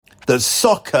The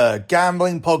Soccer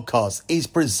Gambling Podcast is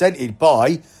presented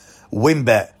by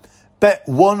WynnBET. Bet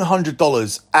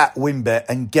 $100 at WynnBET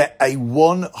and get a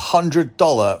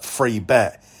 $100 free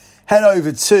bet. Head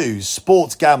over to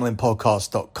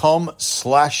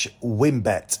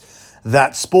sportsgamblingpodcast.com/WynnBET.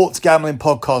 That's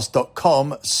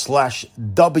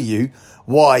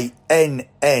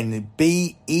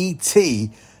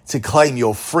sportsgamblingpodcast.com/WYNNBET to claim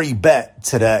your free bet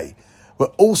today. We're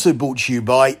also brought to you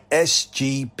by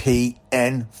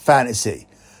SGPN Fantasy.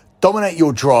 Dominate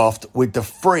your draft with the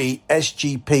free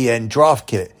SGPN draft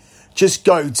kit. Just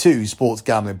go to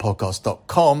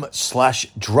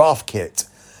sportsgamblingpodcast.com/draft kit.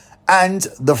 And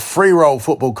the free roll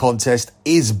football contest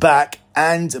is back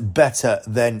and better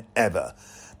than ever.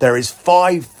 There is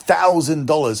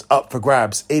 $5,000 up for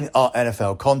grabs in our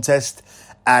NFL contest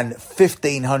and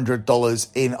 $1,500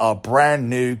 in our brand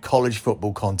new college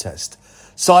football contest.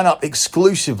 Sign up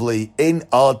exclusively in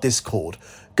our Discord.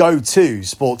 Go to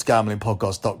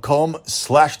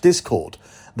sportsgamblingpodcast.com/Discord.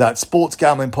 That's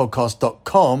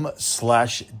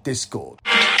sportsgamblingpodcast.com/Discord.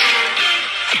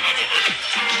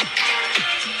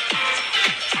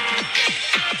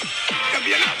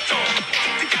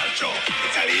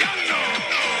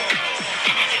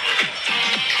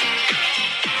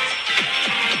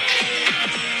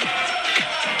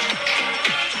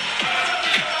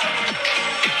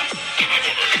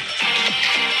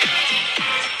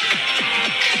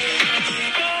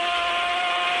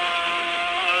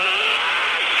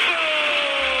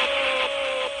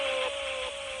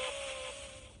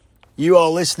 You are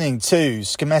listening to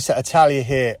Scommessa Italia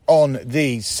here on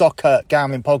the Soccer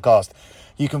Gambling Podcast.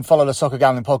 You can follow the Soccer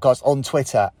Gambling Podcast on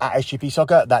Twitter at SGP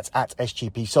Soccer. That's at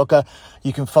SGP Soccer.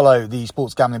 You can follow the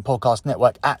Sports Gambling Podcast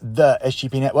Network at the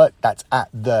SGP Network. That's at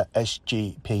the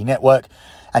SGP Network.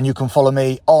 And you can follow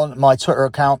me on my Twitter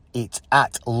account. It's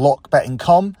at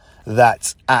LockBettingCom.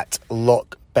 That's at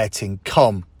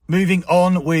LockBettingCom. Moving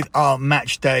on with our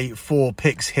match day 4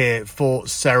 picks here for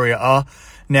Serie A.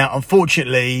 Now,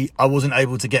 unfortunately, I wasn't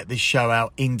able to get this show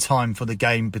out in time for the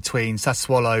game between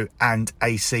Sassuolo and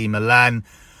AC Milan.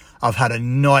 I've had a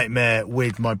nightmare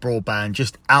with my broadband.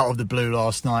 Just out of the blue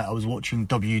last night, I was watching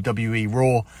WWE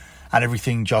Raw and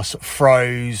everything just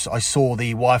froze. I saw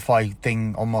the Wi-Fi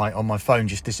thing on my phone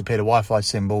just disappear, the Wi-Fi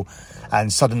symbol,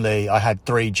 and suddenly I had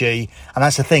 3G. And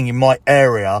that's the thing, in my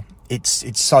area,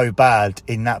 it's so bad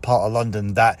in that part of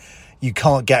London that you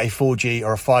can't get a 4G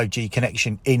or a 5G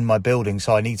connection in my building.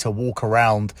 So I need to walk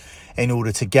around in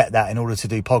order to get that, in order to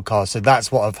do podcasts. So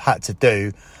that's what I've had to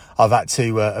do. I've had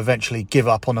to eventually give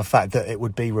up on the fact that it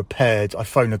would be repaired. I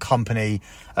phoned a company.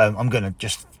 I'm going to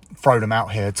just throw them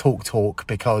out here, TalkTalk,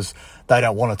 because they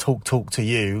don't want to talk to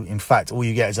you. In fact, all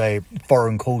you get is a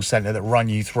foreign call centre that run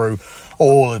you through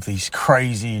all of these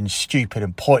crazy and stupid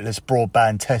and pointless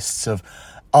broadband tests of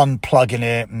unplugging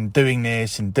it and doing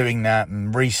this and doing that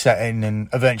and resetting, and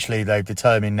eventually they've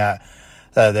determined that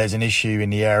there's an issue in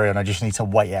the area and I just need to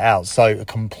wait it out. So a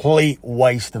complete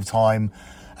waste of time,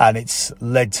 and it's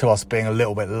led to us being a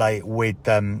little bit late with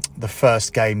the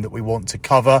first game that we want to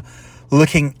cover.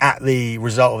 Looking at the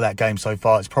result of that game so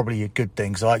far, it's probably a good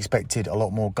thing, because I expected a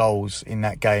lot more goals in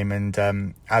that game,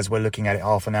 and as we're looking at it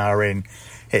half an hour in,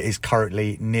 it is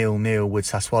currently 0-0 with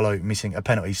Sassuolo missing a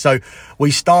penalty. So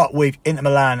we start with Inter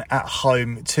Milan at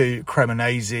home to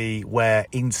Cremonese, where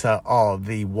Inter are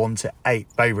the 1-8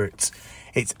 favourites.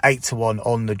 It's 8-1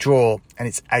 on the draw, and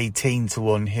it's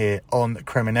 18-1 here on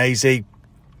Cremonese.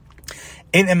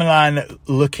 Inter Milan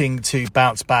looking to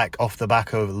bounce back off the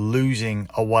back of losing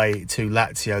away to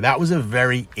Lazio. That was a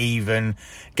very even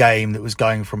game that was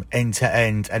going from end to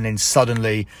end, and then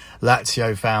suddenly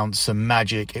Lazio found some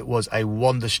magic. It was a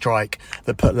wonder strike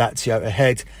that put Lazio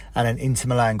ahead, and then Inter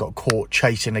Milan got caught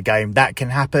chasing the game. That can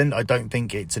happen. I don't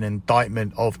think it's an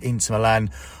indictment of Inter Milan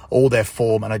or their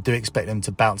form, and I do expect them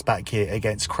to bounce back here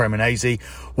against Cremonese.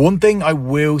 One thing I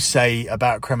will say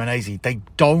about Cremonese, they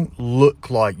don't look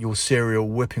like your serial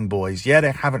whipping boys. Yeah,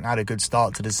 they haven't had a good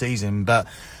start to the season, but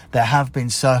there have been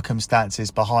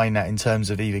circumstances behind that in terms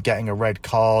of either getting a red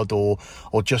card or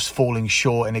just falling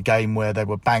short in a game where they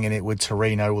were banging it with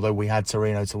Torino, although we had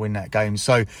Torino to win that game.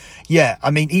 So, yeah, I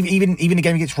mean, even the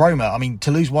game against Roma, I mean,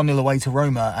 to lose 1-0 away to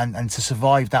Roma and to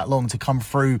survive that long, to come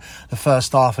through the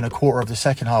first half and a quarter of the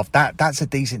second half, that's a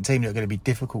decent team that's going to be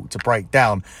difficult to break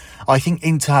down. I think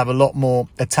Inter have a lot more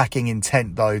attacking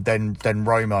intent, though, than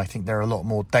Roma. I think they're a lot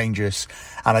more dangerous,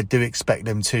 and I do expect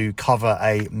them to cover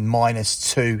a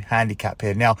 -2 handicap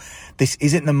here. Now, this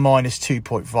isn't the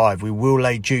 -2.5. We will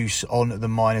lay juice on the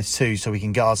 -2 so we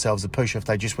can get ourselves a push if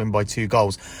they just win by 2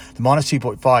 goals. The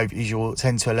 -2.5 is your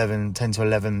 10 to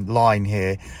 11 line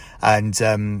here, and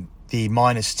the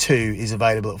 -2 is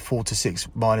available at 4-6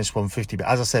 -150. But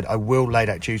as I said, I will lay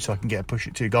that due so I can get a push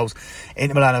at 2 goals.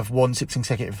 Inter Milan have won 6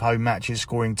 consecutive home matches,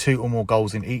 scoring 2 or more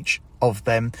goals in each of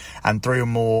them and 3 or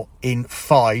more in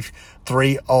 5.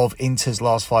 3 of Inter's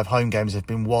last 5 home games have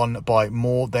been won by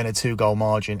more than a 2-goal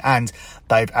margin, and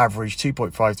they've averaged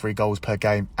 2.53 goals per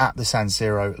game at the San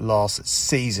Siro last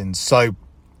season. So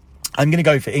I'm going to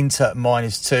go for Inter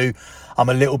 -2. I'm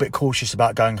a little bit cautious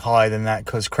about going higher than that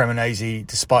because Cremonese,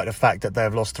 despite the fact that they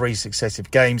have lost 3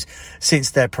 successive games since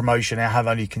their promotion, they have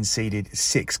only conceded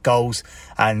 6 goals,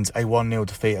 and a 1-0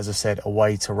 defeat, as I said,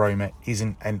 away to Roma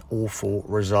isn't an awful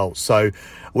result. So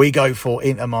we go for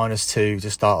Inter -2 to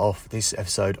start off this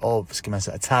episode of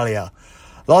Scommessa Italia.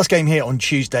 Last game here on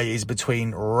Tuesday is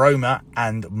between Roma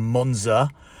and Monza,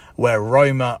 where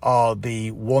Roma are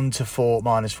the 1-4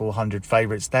 -400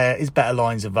 favourites. There is better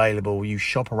lines available. You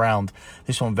shop around.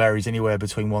 This one varies anywhere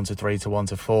between 1-3 to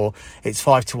 1-4. It's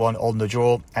 5-1 on the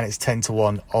draw, and it's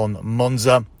 10-1 on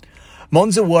Monza.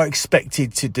 Monza were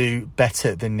expected to do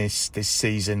better than this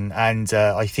season, and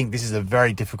I think this is a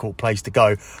very difficult place to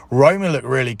go. Roma look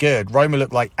really good. Roma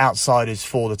look like outsiders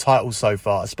for the title so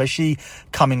far, especially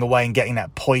coming away and getting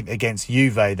that point against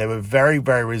Juve. They were very,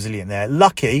 very resilient there.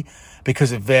 Lucky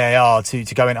because of VAR to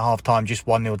go in at half-time just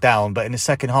 1-0 down. But in the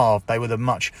second half, they were the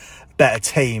much better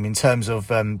team in terms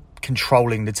of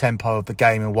controlling the tempo of the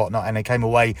game and whatnot. And they came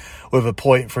away with a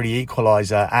point for the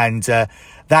equaliser. And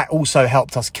that also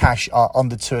helped us cash our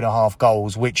under 2.5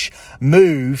 goals, which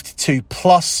moved to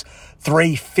plus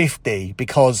 350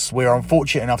 because we were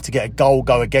unfortunate enough to get a goal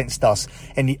go against us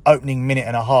in the opening minute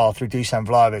and a half through Dusan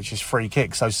Vlahovic's free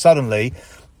kick. So suddenly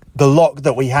the lock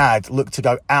that we had looked to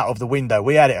go out of the window.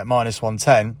 We had it at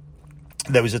 -110.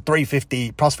 There was a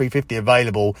plus 350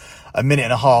 available a minute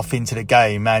and a half into the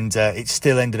game, and it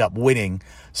still ended up winning.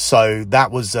 So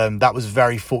that was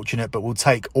very fortunate, but we'll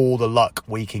take all the luck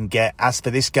we can get. As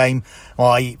for this game,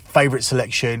 my favourite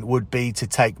selection would be to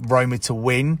take Roma to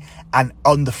win and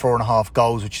under 4.5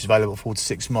 goals, which is available at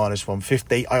 4-6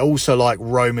 -150. I also like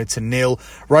Roma to nil.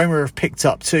 Roma have picked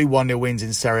up 2 1-0 wins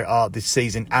in Serie A this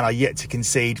season and are yet to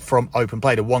concede from open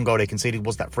play. The 1 goal they conceded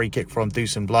was that free kick from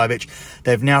Dusan Vlahovic.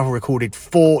 They've now recorded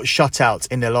 4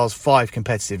 shutouts in their last 5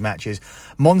 competitive matches.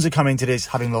 Monza come into this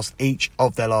having lost each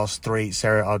of their last 3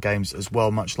 Serie A games as well,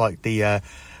 much like the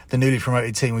newly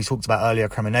promoted team we talked about earlier,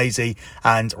 Cremonese.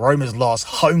 And Roma's last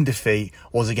home defeat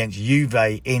was against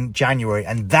Juve in January,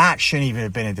 and that shouldn't even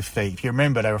have been a defeat. If you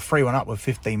remember, they were 3-1 up with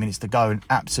 15 minutes to go and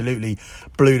absolutely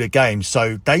blew the game.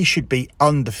 So they should be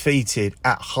undefeated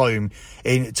at home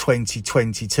in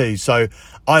 2022. So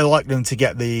I like them to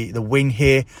get the win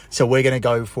here. So we're going to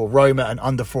go for Roma and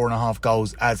under 4.5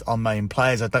 goals as our main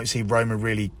players. I don't see Roma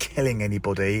really killing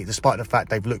anybody, despite the fact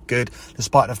they've looked good,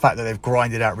 despite the fact that they've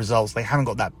grinded out results. They haven't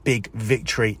got that big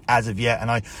victory as of yet, and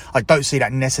I don't see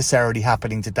that necessarily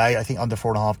happening today. I think under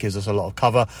 4.5 gives us a lot of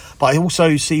cover, but I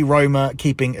also see Roma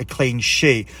keeping a clean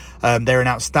sheet. They're in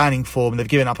outstanding form. They've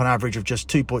given up an average of just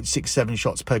 2.67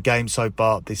 shots per game so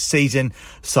far this season,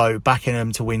 so backing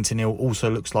them to win to nil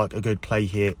also looks like a good play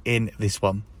here in this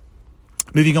one.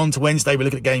 Moving on to Wednesday, we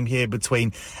look at a game here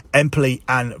between Empoli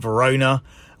and Verona,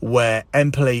 where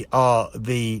Empoli are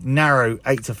the narrow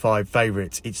 8-5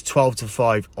 favourites. It's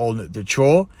 12-5 on the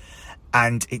draw,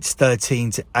 and it's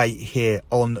 13-8 here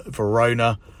on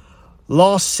Verona.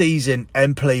 Last season,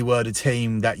 Empoli were the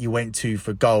team that you went to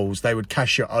for goals. They would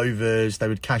cash your overs. They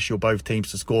would cash your both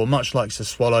teams to score, much like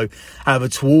Sassuolo. However,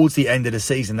 towards the end of the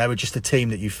season, they were just a team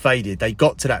that you faded. They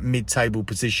got to that mid-table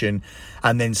position,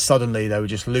 and then suddenly they were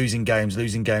just losing games,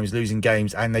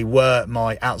 and they were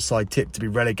my outside tip to be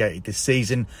relegated this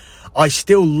season. I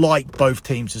still like both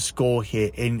teams to score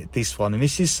here in this one, and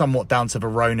this is somewhat down to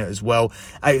Verona as well.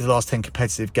 8 of the last 10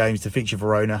 competitive games to feature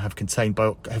Verona have contained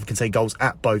goals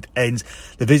at both ends.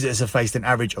 The visitors have faced an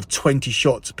average of 20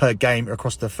 shots per game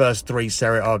across the first 3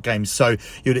 Serie A games, so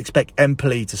you'd expect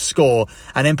Empoli to score,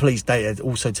 and Empoli's data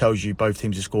also tells you both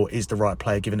teams to score is the right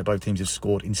player, given that both teams have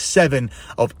scored in 7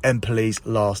 of Empoli's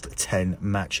last 10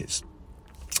 matches.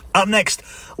 Up next,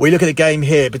 we look at a game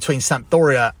here between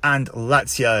Sampdoria and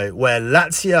Lazio, where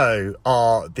Lazio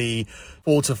are the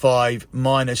 4-5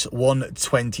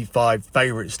 -125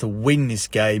 favourites to win this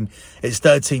game. It's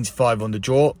 13-5 on the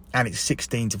draw, and it's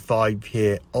 16-5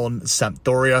 here on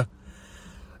Sampdoria.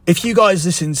 If you guys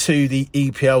listen to the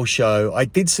EPL show, I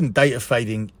did some data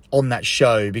fading on that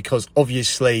show because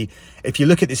obviously, if you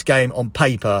look at this game on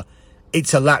paper,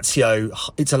 it's a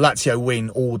Lazio win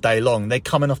all day long. They're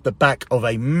coming off the back of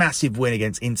a massive win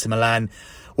against Inter Milan,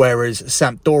 whereas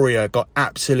Sampdoria got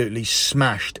absolutely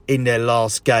smashed in their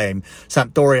last game.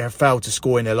 Sampdoria have failed to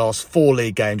score in their last 4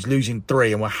 league games, losing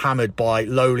 3, and were hammered by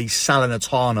lowly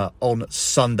Salernitana on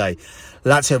Sunday.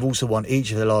 Lazio have also won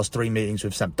each of their last 3 meetings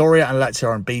with Sampdoria, and Lazio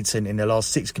are unbeaten in their last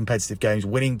 6 competitive games,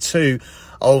 winning 2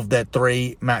 of their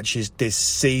 3 matches this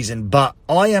season. But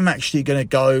I am actually going to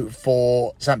go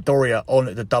for Sampdoria on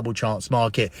the double chance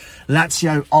market.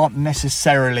 Lazio aren't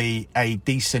necessarily a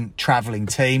decent travelling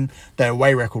team. Their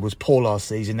away record was poor last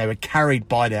season. They were carried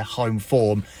by their home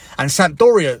form. And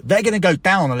Sampdoria, they're going to go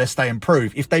down unless they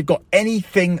improve. If they've got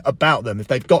anything about them, if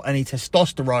they've got any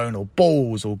testosterone or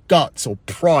balls or guts or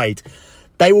pride,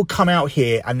 they will come out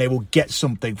here and they will get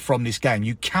something from this game.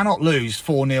 You cannot lose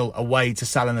 4-0 away to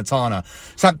Salernitana.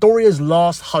 Sampdoria's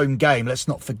last home game, let's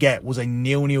not forget, was a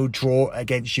 0-0 draw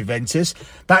against Juventus.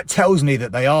 That tells me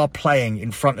that they are playing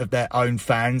in front of their own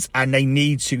fans and they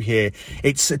need to here.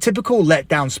 It's a typical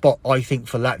letdown spot, I think,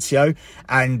 for Lazio,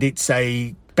 and it's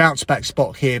a bounce back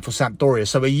spot here for Sampdoria.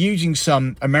 So we're using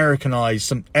some Americanized,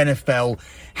 some NFL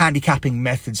handicapping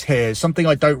methods here, something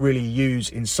I don't really use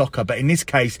in soccer. But in this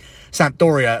case,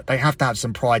 Sampdoria, they have to have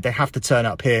some pride. They have to turn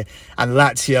up here. And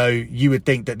Lazio, you would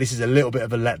think that this is a little bit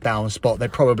of a letdown spot. They're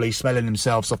probably smelling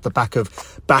themselves off the back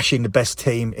of bashing the best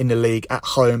team in the league at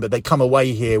home. But they come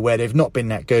away here where they've not been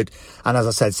that good. And as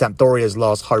I said, Sampdoria's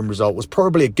last home result was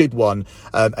probably a good one,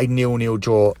 a 0-0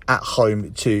 draw at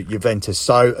home to Juventus.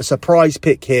 So a surprise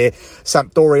pick here.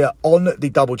 Sampdoria on the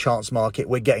double chance market.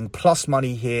 We're getting plus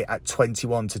money here at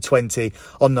 21-20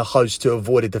 on the host to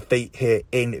avoid a defeat here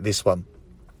in this one.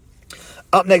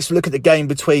 Up next, we look at the game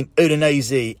between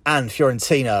Udinese and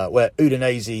Fiorentina, where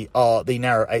Udinese are the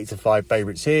narrow 8-5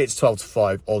 favourites here. It's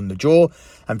 12-5 on the draw,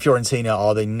 and Fiorentina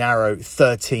are the narrow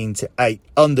 13-8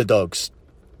 underdogs.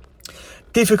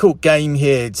 Difficult game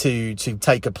here to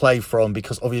take a play from,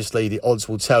 because obviously the odds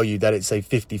will tell you that it's a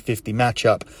 50-50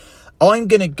 matchup. I'm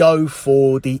going to go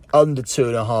for the under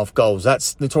 2.5 goals.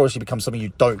 That's notoriously become something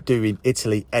you don't do in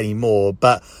Italy anymore.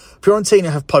 But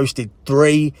Fiorentina have posted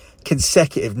 3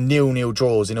 consecutive 0-0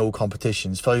 draws in all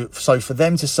competitions. So for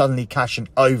them to suddenly cash an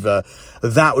over,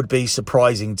 that would be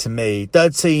surprising to me.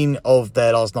 13 of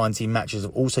their last 19 matches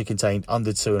have also contained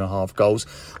under 2.5 goals,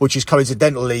 which is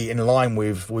coincidentally in line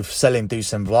with Selim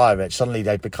Dusan Vlahovic. Suddenly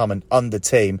they've become an under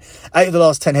team. 8 of the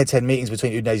last 10 head-to-head meetings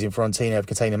between Udinese and Fiorentina have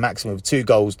contained a maximum of 2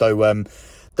 goals, though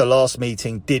the last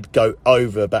meeting did go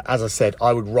over. But as I said,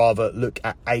 I would rather look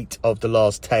at 8 of the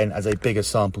last 10 as a bigger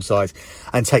sample size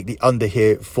and take the under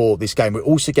here for this game. We're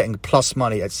also getting plus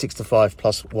money at 6-5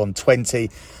 plus 120.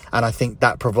 And I think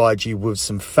that provides you with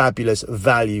some fabulous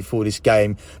value for this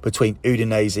game between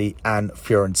Udinese and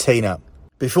Fiorentina.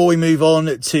 Before we move on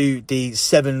to the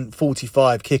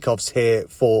 7:45 kickoffs here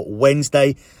for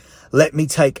Wednesday, let me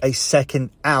take a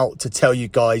second out to tell you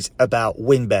guys about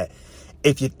WynnBET.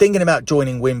 If you're thinking about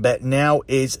joining WynnBET, now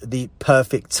is the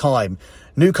perfect time.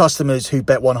 New customers who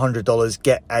bet $100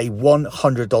 get a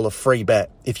 $100 free bet.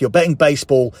 If you're betting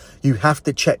baseball, you have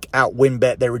to check out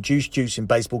WynnBET. Their reduced juice in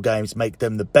baseball games make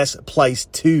them the best place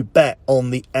to bet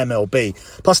on the MLB.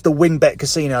 Plus, the WynnBET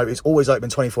casino is always open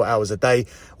 24 hours a day,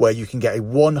 where you can get a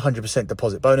 100%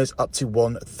 deposit bonus up to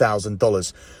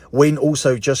 $1,000. Wynn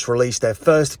also just released their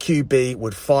first QB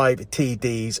with 5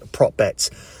 TDs prop bets.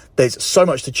 There's so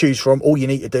much to choose from. All you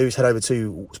need to do is head over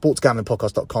to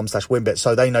sportsgamblingpodcast.com/WynnBET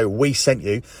so they know we sent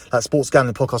you. That's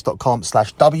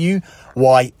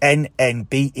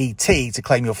sportsgamblingpodcast.com/WYNNBET to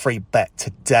claim your free bet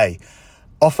today.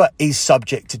 Offer is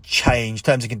subject to change.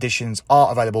 Terms and conditions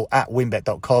are available at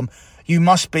wynnbet.com. You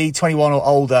must be 21 or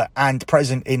older and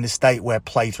present in the state where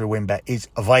playthrough WynnBET is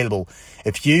available.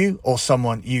 If you or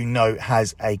someone you know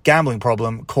has a gambling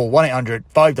problem, call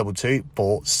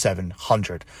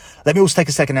 1-800-522-4700. Let me also take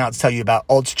a second now to tell you about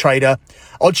Odds Trader.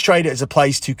 Odds Trader is a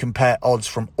place to compare odds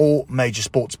from all major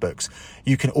sportsbooks.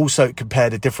 You can also compare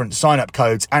the different sign-up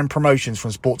codes and promotions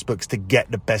from sportsbooks to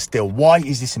get the best deal. Why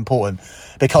is this important?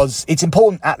 Because it's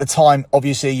important at the time.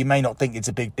 Obviously, you may not think it's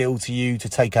a big deal to you to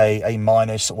take a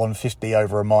minus 150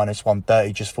 over a minus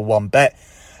 130 just for one bet.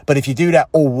 But if you do that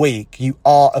all week, you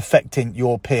are affecting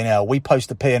your P&L. We post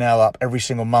the P&L up every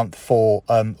single month for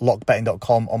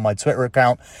lockbetting.com on my Twitter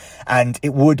account. And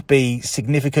it would be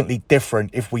significantly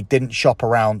different if we didn't shop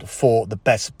around for the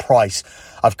best price.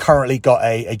 I've currently got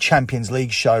a Champions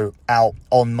League show out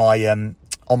on my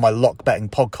on my Lock Betting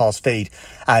podcast feed,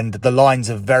 and the lines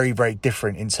are very, very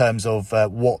different in terms of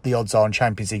what the odds are on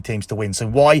Champions League teams to win. So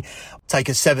why take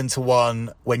a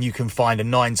 7-1 when you can find a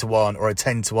 9-1 or a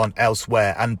 10-1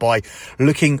 elsewhere? And by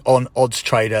looking on Odds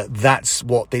Trader, that's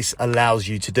what this allows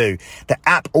you to do. The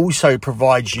app also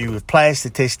provides you with player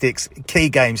statistics, key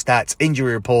game stats,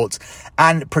 injury reports,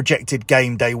 and projected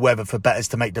game day weather for bettors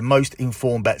to make the most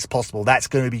informed bets possible. That's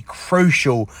going to be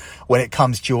crucial when it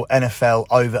comes to your NFL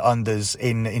over-unders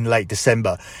in late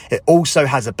December. It also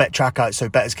has a bet tracker so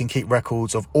bettors can keep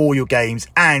records of all your games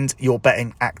and your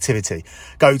betting activity.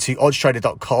 Go to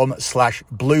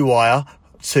oddstrader.com/Blue Wire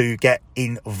to get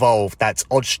involved. That's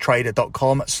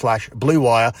oddstrader.com/Blue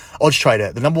Wire.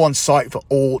 Oddstrader, the number one site for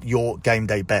all your game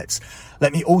day bets.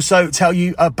 Let me also tell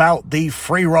you about the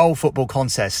free roll football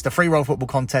contest. The free roll football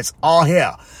contests are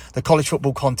here. The college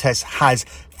football contest has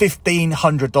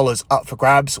 $1,500 up for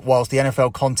grabs, whilst the NFL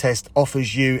contest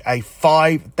offers you a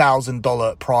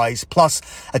 $5,000 prize plus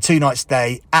a 2-night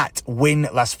stay at Wynn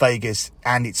Las Vegas,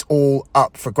 and it's all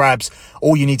up for grabs.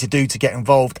 All you need to do to get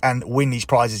involved and win these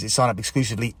prizes is sign up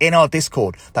exclusively in our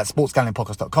Discord. That's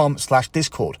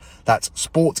sportsgamblingpodcast.com/Discord. That's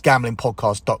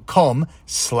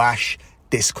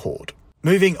sportsgamblingpodcast.com/Discord.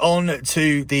 Moving on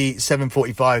to the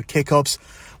 7:45 kickoffs,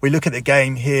 we look at the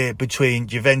game here between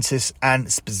Juventus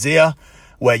and Spezia,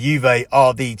 where Juve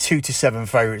are the 2-7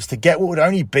 favourites to get what would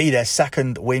only be their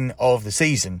second win of the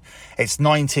season. It's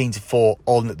 19-4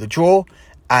 on the draw,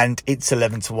 and it's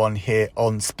 11-1 here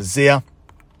on Spezia.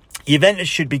 Juventus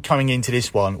should be coming into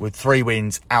this one with 3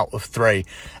 wins out of 3.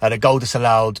 A goal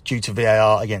disallowed due to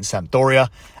VAR against Sampdoria,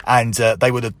 and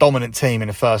they were the dominant team in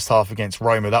the first half against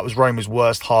Roma. That was Roma's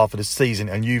worst half of the season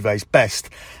and Juve's best,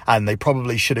 and they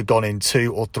probably should have gone in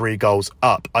 2 or 3 goals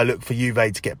up. I look for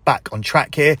Juve to get back on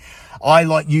track here. I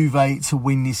like Juve to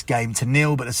win this game to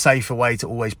nil, but a safer way to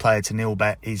always play a to nil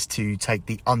bet is to take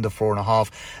the under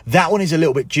 4.5. That one is a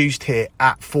little bit juiced here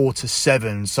at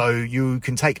 4-7, so you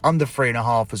can take under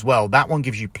 3.5 as well. That one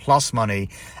gives you plus money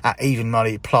at even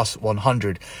money plus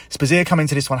 100. Spezia come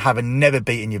into this one having never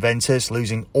beaten Juventus,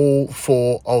 losing all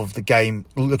 4 of the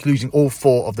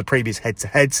previous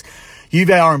head-to-heads. Juve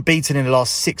are unbeaten in the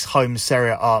last 6 home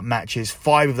Serie A matches.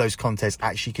 5 of those contests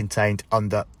actually contained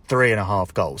under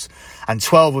 3.5 goals. And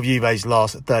 12 of Juve's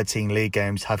last 13 league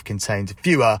games have contained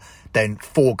fewer than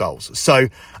 4 goals. So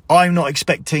I'm not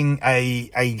expecting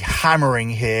a hammering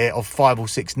here of 5 or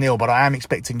 6-0, but I am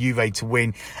expecting Juve to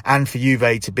win and for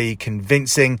Juve to be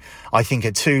convincing. I think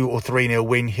a 2 or 3-0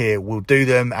 win here will do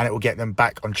them, and it will get them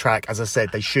back on track. As I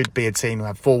said, they should be a team who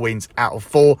have 4 wins out of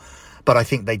 4, but I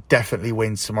think they definitely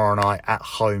win tomorrow night at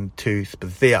home to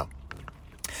Spezia.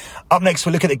 Up next,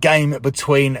 we look at the game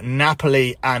between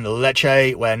Napoli and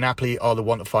Lecce, where Napoli are the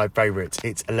 1-5 favourites.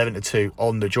 It's 11-2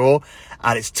 on the draw,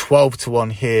 and it's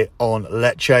 12-1 here on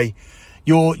Lecce.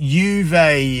 Your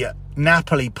Juve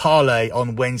Napoli parlay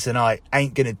on Wednesday night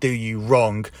ain't going to do you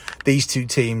wrong. These two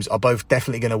teams are both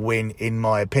definitely going to win, in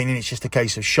my opinion. It's just a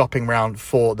case of shopping around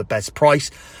for the best price.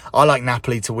 I like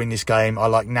Napoli to win this game. I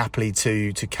like Napoli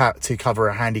to cover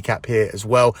a handicap here as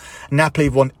well. Napoli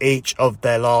have won each of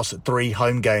their last 3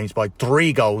 home games by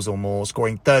 3 goals or more,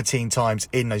 scoring 13 times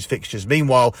in those fixtures.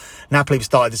 Meanwhile, Napoli have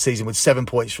started the season with 7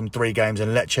 points from 3 games,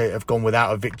 and Lecce have gone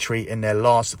without a victory in their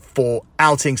last 4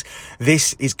 outings.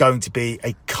 This is going to be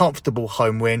a comfortable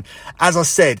home win. As I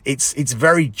said, it's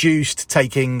very juiced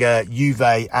taking Juve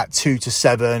at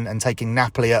 2-7 and taking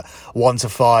Napoli at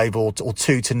 1-5 or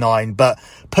 2-9, but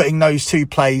putting those 2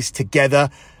 plays together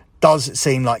does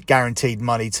seem like guaranteed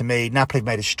money to me. Napoli have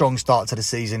made a strong start to the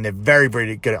season. They're very,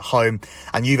 very good at home,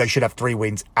 and Juve should have 3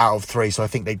 wins out of 3. So I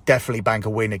think they definitely bank a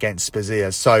win against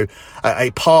Spezia. So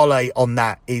a parlay on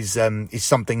that is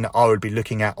something that I would be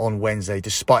looking at on Wednesday,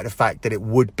 despite the fact that it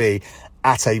would be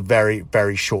at a very,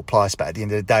 very short price. But at the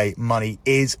end of the day, money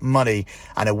is money,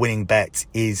 and a winning bet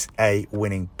is a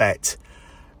winning bet.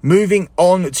 Moving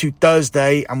on to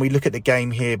Thursday, and we look at the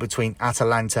game here between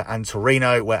Atalanta and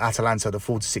Torino, where Atalanta are the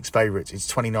 4-6 favourites.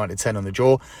 It's 29-10 on the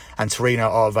draw, and Torino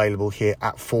are available here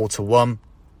at 4-1.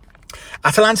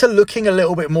 Atalanta looking a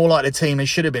little bit more like the team they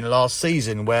should have been last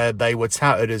season, where they were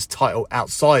touted as title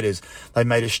outsiders. They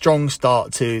made a strong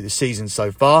start to the season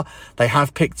so far. They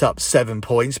have picked up 7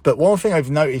 points, but one thing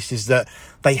I've noticed is that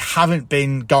they haven't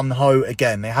been gung-ho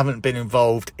again. They haven't been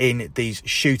involved in these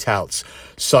shootouts.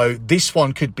 So this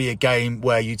one could be a game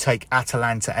where you take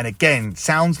Atalanta, and again,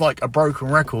 sounds like a broken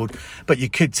record, but you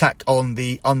could tack on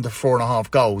the under 4.5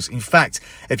 goals. In fact,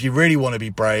 if you really want to be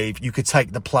brave, you could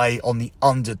take the play on the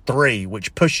under 3,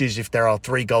 which pushes if there are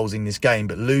 3 goals in this game,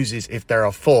 but loses if there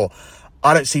are 4.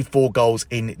 I don't see 4 goals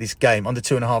in this game. Under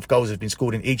 2.5 goals have been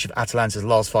scored in each of Atalanta's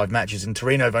last 5 matches, and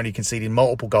Torino have only conceded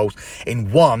multiple goals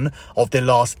in 1 of their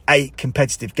last 8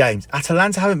 competitive games.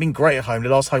 Atalanta haven't been great at home. The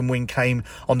last home win came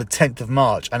on the 10th of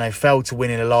March, and they failed to win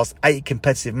in the last 8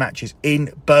 competitive matches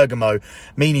in Bergamo,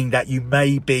 meaning that you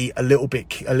may be a little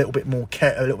bit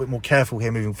more careful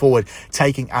here moving forward,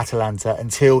 taking Atalanta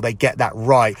until they get that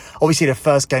right. Obviously, the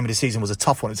first game of the season was a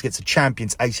tough one. It's against the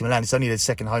champions AC Milan. It's only their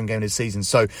second home game of the season,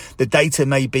 so the data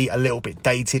may be a little bit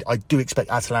dated. I do expect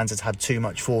Atalanta to have too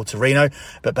much for Torino,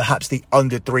 but perhaps the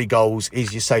under 3 goals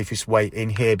is your safest way in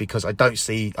here, because I don't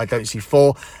see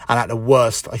 4, and at the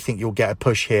worst I think you'll get a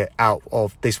push here out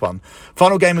of this one.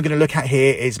 Final game we're going to look at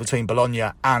here is between Bologna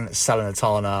and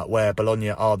Salernitana, where Bologna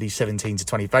are the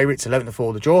 17-20 favourites,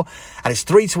 11-4 the draw, and it's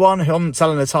 3-1 on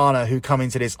Salernitana, who come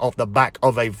into this off the back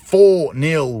of a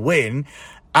 4-0 win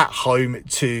at home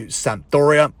to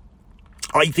Sampdoria.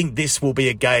 I think this will be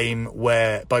a game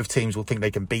where both teams will think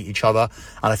they can beat each other,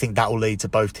 and I think that will lead to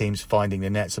both teams finding the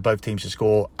net. So both teams to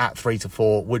score at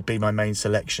 3-4 would be my main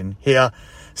selection here.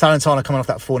 Salernitana coming off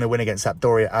that 4-0 win against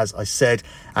Sampdoria, as I said,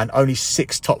 and only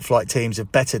 6 top flight teams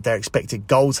have bettered their expected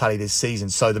goal tally this season.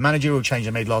 So the managerial change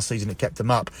they made last season that kept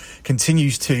them up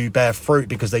continues to bear fruit,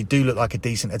 because they do look like a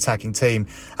decent attacking team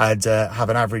and have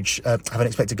an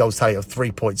expected goals tally of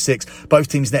 3.6. Both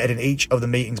teams netted in each of the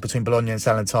meetings between Bologna and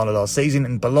Salernitana last season,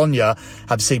 and Bologna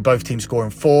have seen both teams score in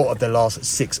 4 of their last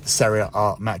 6 Serie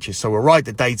A matches. So we'll ride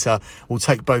the data. We'll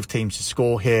take both teams to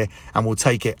score here, and we'll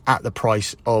take it at the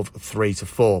price of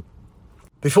 3-4.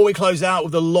 Before we close out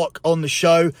with the lock on the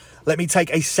show, let me take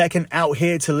a second out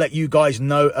here to let you guys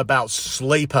know about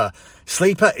Sleeper.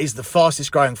 Sleeper is the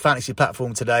fastest growing fantasy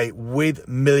platform today with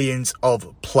millions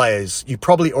of players. You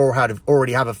probably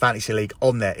already have a fantasy league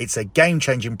on there. It's a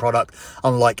game-changing product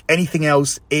unlike anything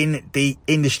else in the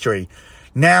industry.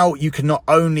 Now you can not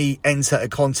only enter a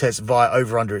contest via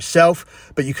over-under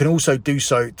itself, but you can also do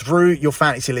so through your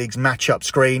fantasy league's matchup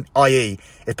screen, i.e.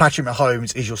 if Patrick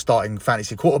Mahomes is your starting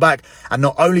fantasy quarterback, and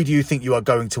not only do you think you are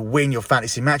going to win your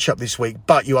fantasy matchup this week,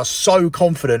 but you are so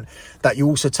confident that you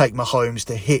also take Mahomes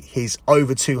to hit his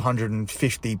over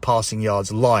 250 passing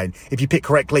yards line. If you pick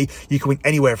correctly, you can win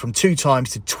anywhere from 2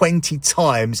 times to 20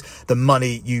 times the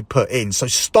money you put in. So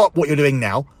stop what you're doing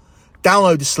now.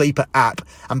 Download the Sleeper app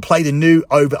and play the new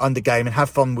over-under game and have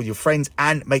fun with your friends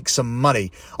and make some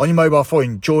money. On your mobile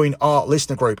phone, join our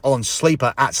listener group on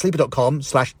Sleeper at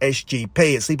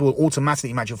sleeper.com/SGP. And Sleeper will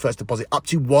automatically match your first deposit up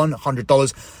to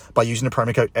 $100 by using the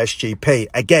promo code SGP.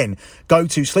 Again, go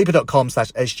to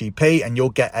sleeper.com/SGP and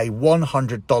you'll get a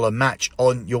 $100 match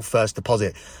on your first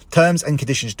deposit. Terms and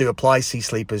conditions do apply. See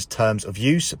Sleeper's terms of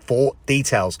use for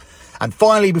details. And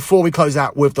finally, before we close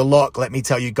out with the lock, let me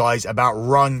tell you guys about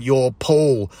Run Your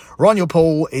Pool. Run Your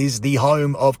Pool is the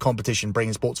home of competition,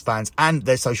 bringing sports fans and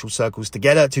their social circles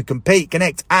together to compete,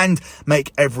 connect, and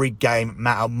make every game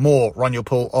matter more. Run Your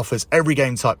Pool offers every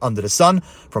game type under the sun,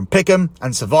 from Pick'em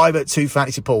and Survivor to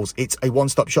Fantasy Pools. It's a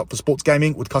one-stop shop for sports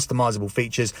gaming with customizable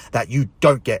features that you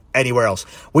don't get anywhere else.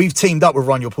 We've teamed up with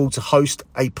Run Your Pool to host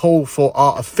a pool for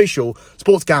our official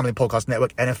Sports Gambling Podcast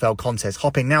Network NFL contest.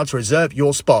 Hop in now to reserve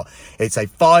your spot. It's a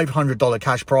 $500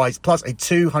 cash prize plus a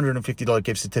 $250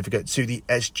 gift certificate to the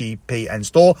SGPN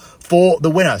store for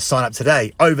the winner. Sign up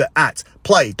today over at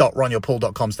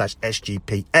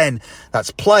play.runyourpool.com/SGPN.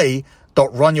 That's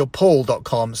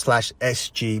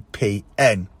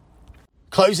play.runyourpool.com/SGPN.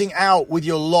 Closing out with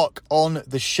your lock on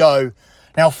the show.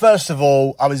 Now, first of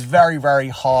all, I was very, very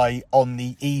high on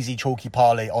the easy chalky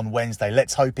parlay on Wednesday.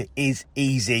 Let's hope it is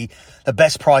easy. The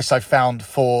best price I found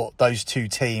for those two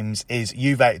teams is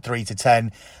Juve at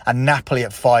 3-10 and Napoli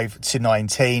at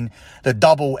 5-19. The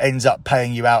double ends up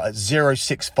paying you out at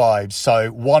 0.65, so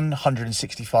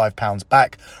 £165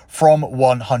 back from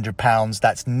 £100.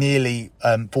 That's nearly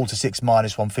 4 to 6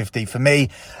 minus 150. For me,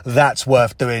 that's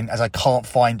worth doing, as I can't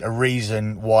find a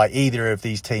reason why either of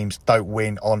these teams don't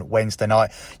win on Wednesday night.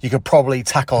 You could probably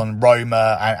tack on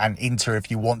Roma and Inter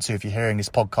if you want to, if you're hearing this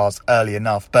podcast early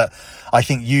enough. But I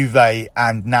think Juve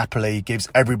and Napoli gives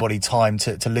everybody time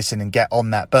to listen and get on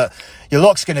that. But your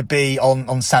lock's going to be on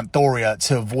Sampdoria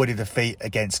to avoid a defeat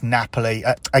against Napoli,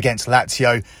 against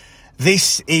Lazio.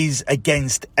 This is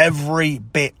against every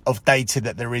bit of data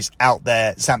that there is out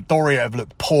there. Sampdoria have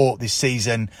looked poor this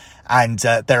season, and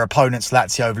their opponents,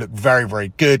 Lazio, have looked very,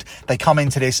 very good. They come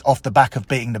into this off the back of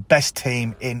beating the best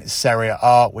team in Serie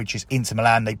A, which is Inter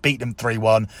Milan. They beat them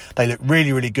 3-1. They look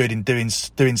really, really good in doing so.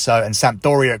 And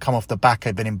Sampdoria come off the back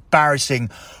of an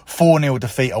embarrassing 4-0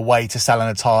 defeat away to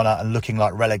Salernitana and looking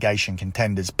like relegation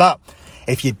contenders. But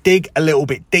If you dig a little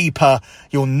bit deeper,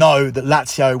 you'll know that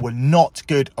Lazio were not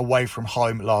good away from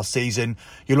home last season.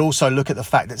 You'll also look at the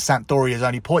fact that Sampdoria's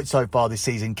only point so far this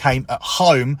season came at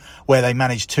home, where they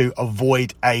managed to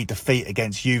avoid a defeat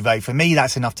against Juve. For me,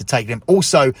 that's enough to take them.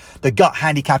 Also, the gut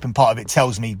handicapping part of it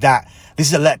tells me that this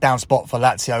is a letdown spot for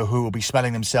Lazio, who will be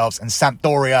smelling themselves. And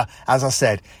Sampdoria, as I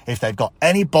said, if they've got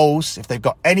any balls, if they've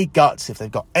got any guts, if they've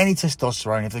got any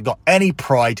testosterone, if they've got any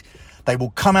pride, they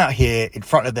will come out here in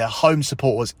front of their home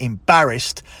supporters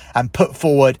embarrassed and put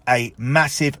forward a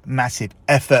massive, massive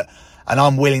effort. And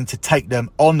I'm willing to take them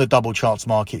on the double chance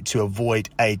market to avoid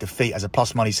a defeat as a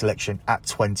plus money selection at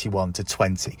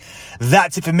 21-20.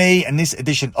 That's it for me and this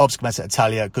edition of Scommessa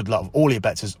Italia. Good luck with all your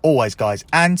bets as always, guys.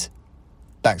 And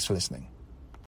thanks for listening.